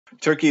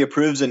Turkey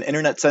approves an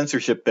internet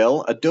censorship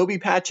bill. Adobe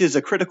patches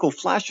a critical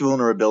Flash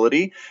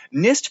vulnerability.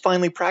 NIST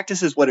finally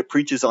practices what it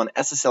preaches on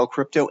SSL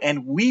crypto,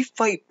 and we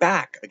fight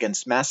back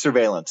against mass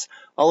surveillance.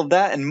 All of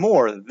that and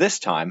more this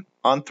time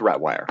on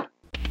ThreatWire.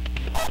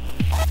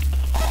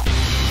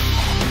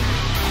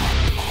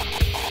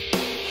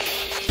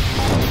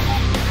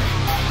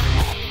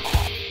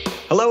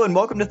 Hello and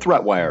welcome to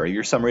ThreatWire,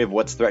 your summary of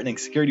what's threatening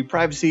security,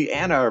 privacy,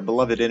 and our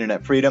beloved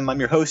internet freedom. I'm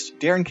your host,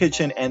 Darren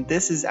Kitchen, and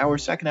this is our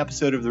second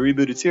episode of the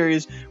rebooted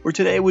series, where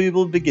today we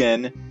will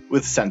begin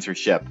with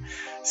censorship.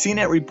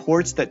 CNET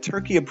reports that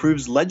Turkey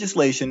approves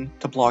legislation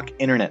to block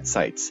internet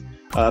sites.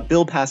 A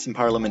bill passed in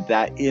parliament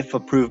that, if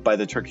approved by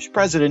the Turkish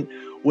president,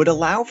 would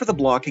allow for the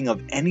blocking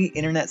of any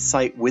internet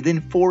site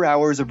within 4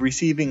 hours of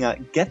receiving a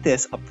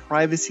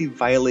privacy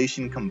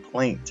violation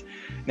complaint.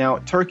 Now,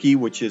 Turkey,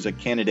 which is a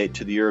candidate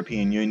to the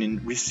European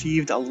Union,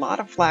 received a lot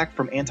of flack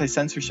from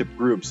anti-censorship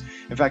groups.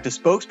 In fact, a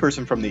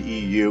spokesperson from the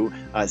EU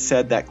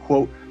said that,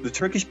 quote, "The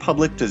Turkish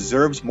public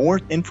deserves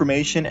more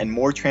information and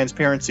more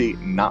transparency,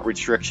 not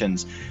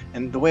restrictions."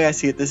 And the way I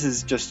see it, this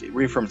is just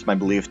reaffirms my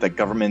belief that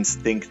governments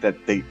think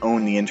that they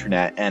own the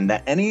internet, and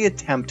that any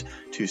attempt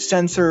to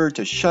censor,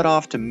 to shut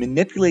off, to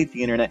manipulate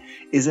the internet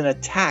is an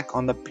attack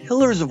on the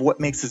pillars of what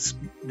makes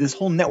this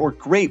whole network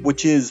great,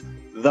 which is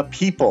the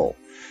people.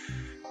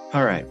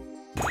 All right.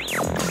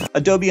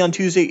 Adobe on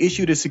Tuesday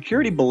issued a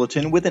security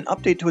bulletin with an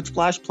update to its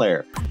Flash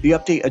player. The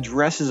update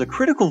addresses a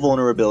critical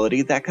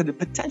vulnerability that could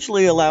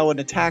potentially allow an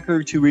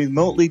attacker to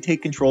remotely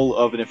take control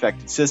of an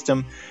affected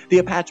system.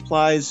 The patch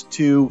applies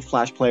to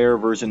Flash player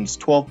versions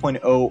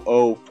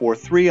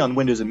 12.0043 on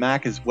Windows and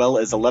Mac, as well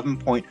as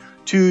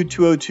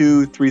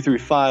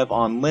 11.2.202.335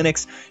 on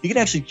Linux. You can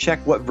actually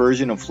check what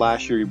version of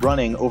Flash you're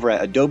running over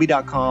at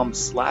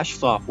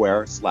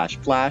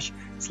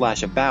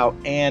adobe.com/software/flash/about,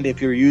 and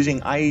if you're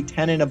using IE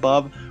 10 and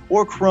above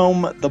or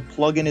Chrome, the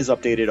plugin is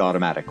updated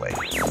automatically.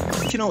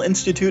 The National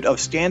Institute of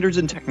Standards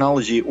and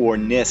Technology, or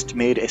NIST,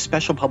 made a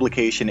special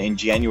publication in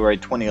January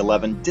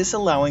 2011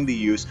 disallowing the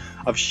use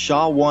of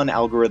SHA-1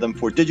 algorithm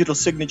for digital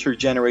signature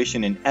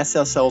generation in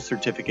SSL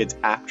certificates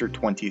after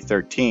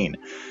 2013.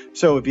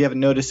 So if you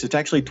haven't noticed, it's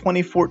actually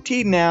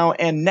 2014 now,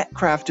 and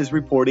Netcraft is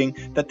reporting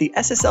that the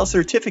SSL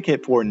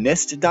certificate for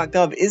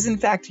NIST.gov is in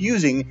fact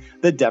using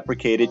the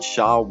deprecated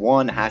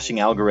SHA-1 hashing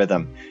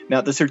algorithm.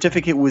 Now, the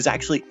certificate was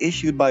actually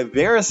issued by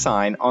VeriSign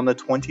on the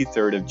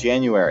 23rd of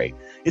January.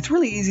 It's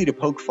really easy to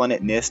poke fun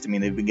at NIST. I mean,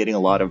 they've been getting a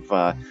lot of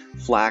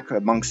flack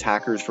amongst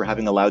hackers for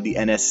having allowed the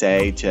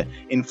NSA to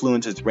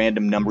influence its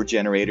random number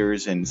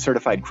generators and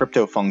certified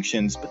crypto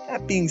functions. But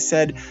that being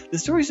said, the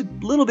story's a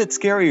little bit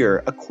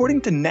scarier.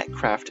 According to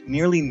Netcraft,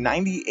 nearly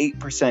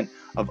 98%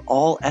 of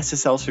all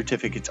SSL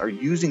certificates are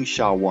using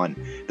SHA-1.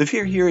 The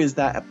fear here is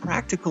that a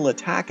practical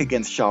attack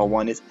against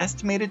SHA-1 is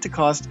estimated to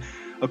cost,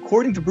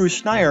 according to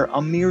Bruce Schneier,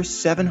 a mere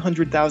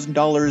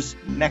 $700,000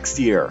 next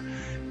year.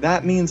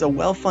 That means a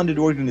well-funded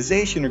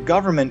organization or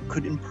government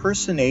could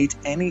impersonate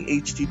any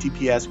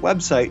HTTPS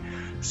website,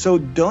 so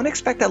don't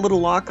expect that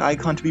little lock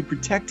icon to be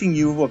protecting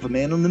you of a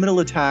man-in-the-middle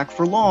attack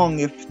for long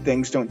if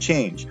things don't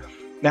change.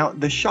 Now,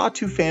 the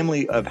SHA-2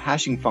 family of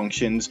hashing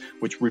functions,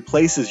 which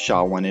replaces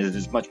SHA-1 and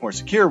is much more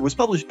secure, was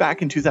published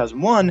back in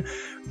 2001,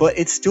 but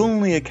it still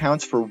only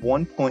accounts for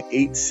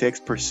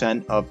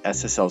 1.86% of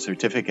SSL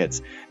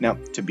certificates. Now,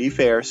 to be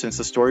fair, since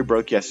the story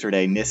broke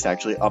yesterday, NIST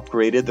actually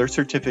upgraded their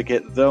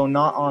certificate, though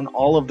not on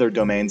all of their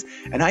domains,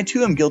 and I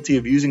too am guilty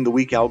of using the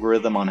weak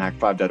algorithm on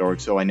hack5.org,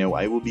 so I know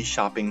I will be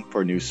shopping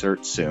for a new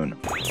cert soon.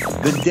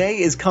 The day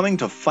is coming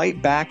to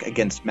fight back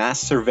against mass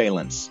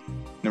surveillance.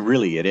 And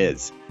really, it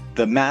is.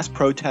 The mass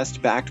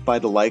protest backed by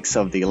the likes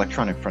of the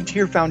Electronic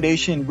Frontier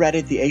Foundation,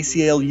 Reddit, the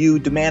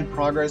ACLU, Demand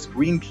Progress,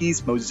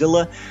 Greenpeace,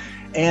 Mozilla,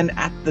 and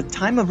at the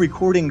time of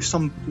recording,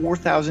 some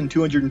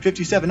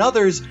 4,257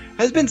 others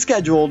has been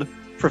scheduled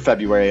for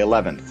February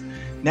 11th.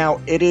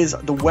 Now, it is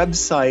the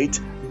website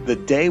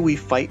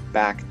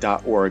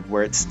thedaywefightback.org,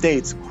 where it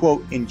states,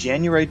 quote, "In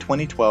January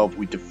 2012,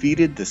 we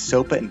defeated the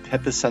SOPA and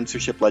PIPA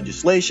censorship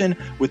legislation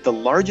with the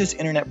largest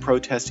internet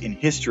protest in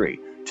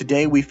history.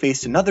 Today, we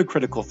face another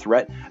critical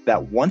threat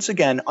that once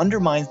again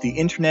undermines the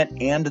internet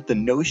and the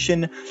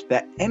notion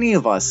that any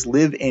of us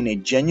live in a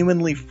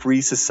genuinely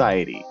free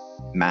society.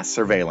 Mass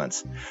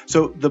surveillance."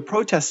 So the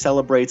protest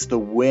celebrates the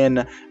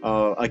win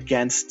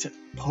against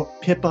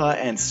PIPA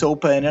and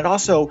SOPA, and it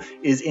also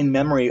is in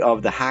memory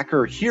of the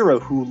hacker hero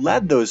who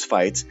led those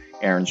fights,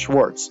 Aaron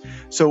Swartz.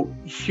 So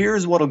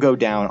here's what'll go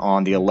down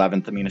on the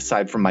 11th,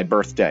 aside from my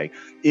birthday.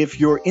 If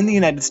you're in the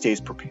United States,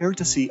 prepare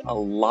to see a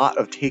lot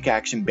of take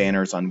action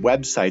banners on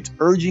websites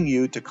urging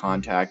you to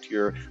contact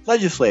your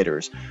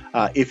legislators.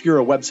 If you're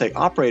a website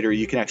operator,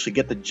 you can actually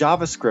get the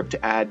JavaScript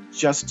to add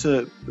just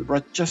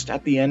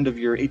at the end of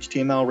your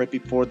HTML right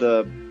before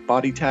the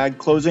body tag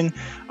closing.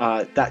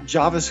 That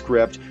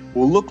JavaScript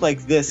will look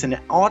like this, and it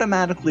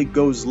automatically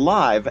goes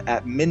live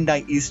at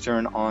midnight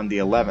Eastern on the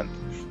 11th.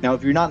 Now,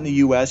 if you're not in the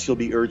US, you'll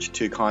be urged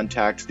to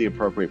contact the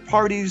appropriate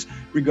parties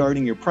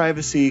regarding your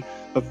privacy.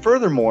 But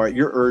furthermore,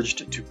 you're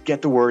urged to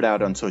get the word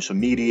out on social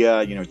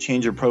media,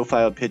 change your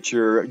profile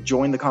picture,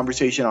 join the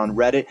conversation on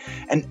Reddit,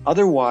 and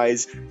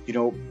otherwise,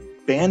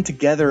 band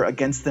together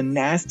against the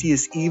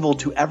nastiest evil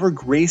to ever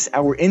grace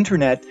our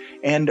internet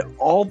and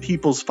all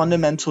people's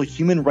fundamental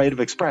human right of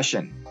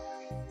expression.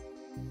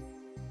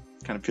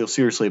 Kind of feel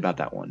seriously about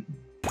that one.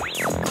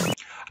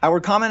 Our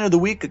comment of the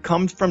week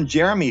comes from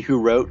Jeremy, who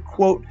wrote,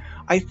 quote,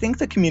 "I think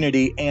the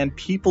community and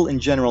people in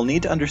general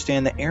need to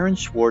understand that Aaron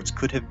Swartz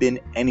could have been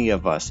any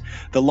of us.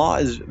 The law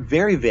is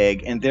very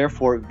vague and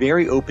therefore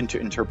very open to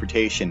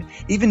interpretation.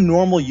 Even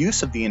normal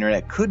use of the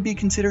internet could be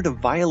considered a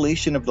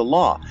violation of the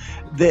law.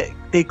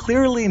 They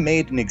clearly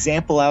made an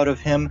example out of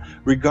him.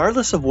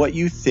 Regardless of what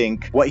you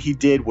think what he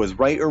did was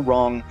right or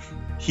wrong,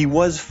 he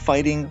was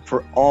fighting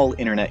for all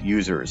internet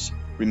users.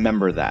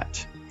 Remember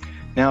that."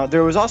 Now,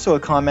 there was also a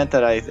comment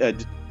that I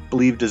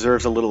believe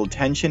deserves a little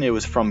attention. It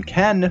was from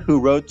Ken, who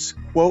wrote,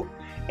 quote,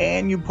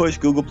 "And you push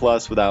Google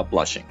Plus without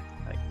blushing."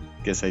 I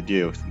guess I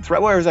do.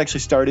 ThreatWire was actually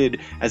started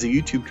as a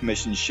YouTube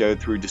commissioned show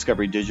through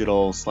Discovery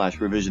Digital /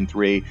 Revision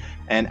 3.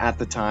 And at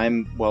the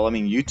time,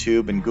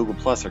 YouTube and Google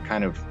Plus are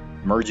kind of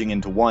merging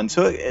into one.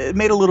 So it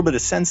made a little bit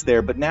of sense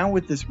there. But now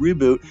with this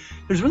reboot,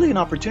 there's really an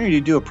opportunity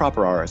to do a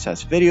proper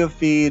RSS video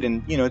feed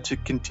and, to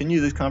continue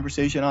this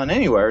conversation on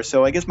anywhere.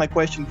 So I guess my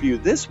question for you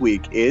this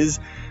week is,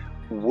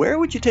 where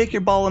would you take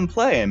your ball and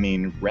play? I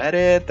mean,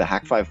 Reddit, the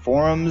Hack5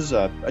 forums,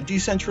 a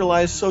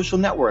decentralized social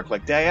network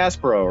like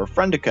Diaspora or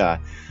Friendica,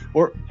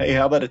 or hey,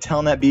 how about a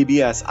Telnet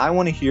BBS? I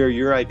want to hear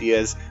your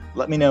ideas.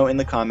 Let me know in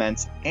the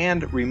comments.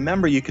 And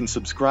remember, you can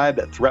subscribe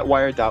at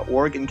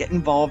threatwire.org and get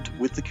involved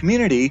with the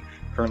community,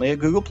 currently at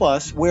Google+,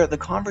 where the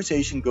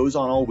conversation goes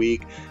on all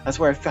week. That's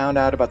where I found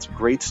out about some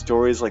great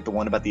stories like the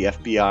one about the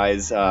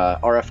FBI's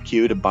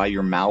RFQ to buy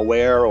your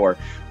malware, or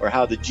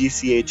how the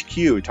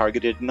GCHQ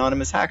targeted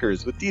anonymous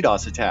hackers with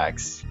DDoS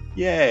attacks.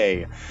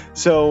 Yay.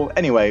 So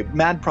anyway,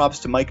 mad props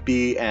to Mike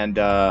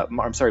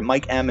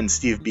M and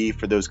Steve B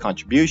for those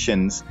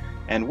contributions.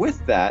 And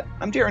with that,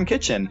 I'm Darren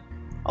Kitchen.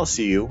 I'll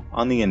see you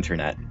on the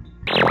internet.